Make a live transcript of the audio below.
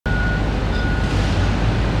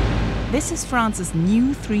This is France's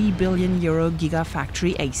new €3 billion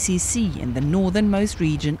gigafactory ACC in the northernmost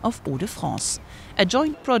region of Hauts-de-France. A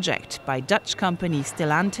joint project by Dutch company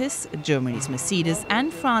Stellantis, Germany's Mercedes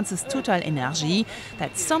and France's Total Energy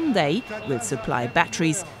that someday will supply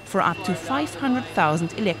batteries for up to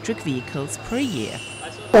 500,000 electric vehicles per year.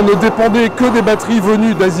 On ne dépendait que des batteries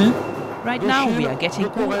venues d'Asie. Right now we are getting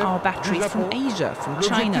all our batteries from Asia, from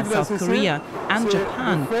China, South Korea and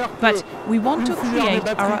Japan. But we want to create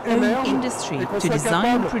our own industry to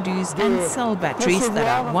design, produce and sell batteries that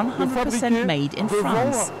are 100% made in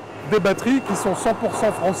France. Des batteries qui sont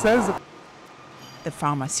 100% françaises. The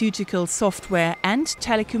pharmaceutical, software and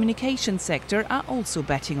telecommunication sector are also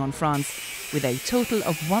betting on France, with a total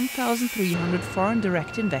of 1,300 foreign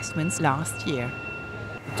direct investments last year.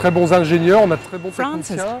 Très bons ingénieurs, on a très bons France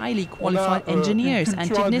has techniciens. highly qualified engineers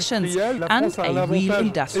and technicians and a real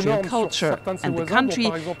industrial culture, and the country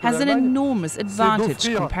has an enormous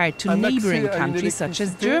advantage compared to neighbouring countries such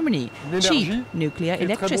as Germany: cheap nuclear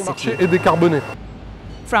electricity. Et décarboné.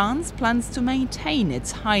 France plans to maintain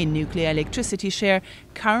its high nuclear electricity share,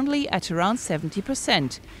 currently at around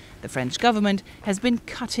 70%. The French government has been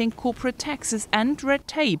cutting corporate taxes and red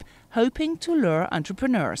tape, hoping to lure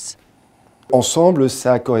entrepreneurs. Ensemble,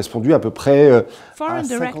 ça a correspondu à peu près Foreign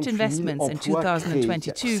direct investments in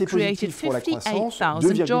 2022 created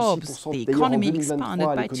 58,000 jobs. The economy expanded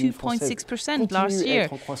by 2.6% last year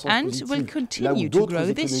and will continue to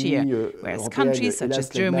grow this year, whereas countries such as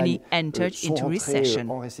Germany entered into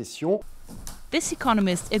recession. This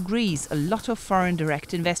economist agrees a lot of foreign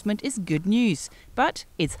direct investment is good news, but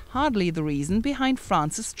it's hardly the reason behind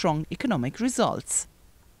France's strong economic results.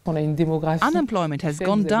 Unemployment has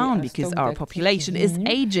gone down because our population is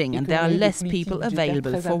aging and there are less people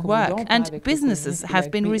available for work, and businesses have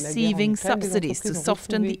been receiving subsidies to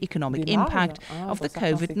soften the economic impact of the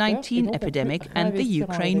COVID-19 epidemic and the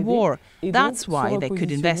Ukraine war. That's why they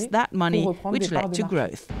could invest that money, which led to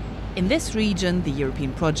growth. In this region, the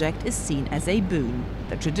European project is seen as a boon.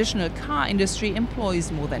 The traditional car industry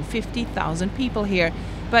employs more than 50,000 people here,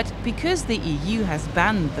 but because the EU has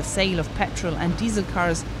banned the sale of petrol and diesel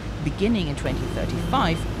cars beginning in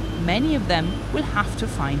 2035, many of them will have to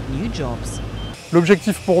find new jobs.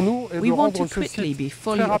 L'objectif pour nous est We de want to rendre ce quickly site be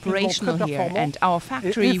fully très rapidement, operational très here, performant, and our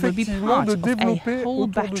factory will be part of a développer whole autour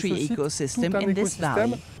de battery ce site ecosystem tout un in this écosystème.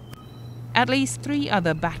 valley. At least 3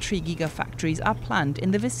 other battery gigafactories are planned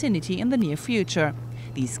in the vicinity in the near future.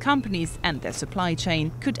 These companies and their supply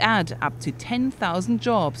chain could add up to 10,000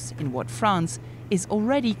 jobs in what France is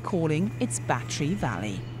already calling its Battery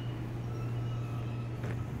Valley.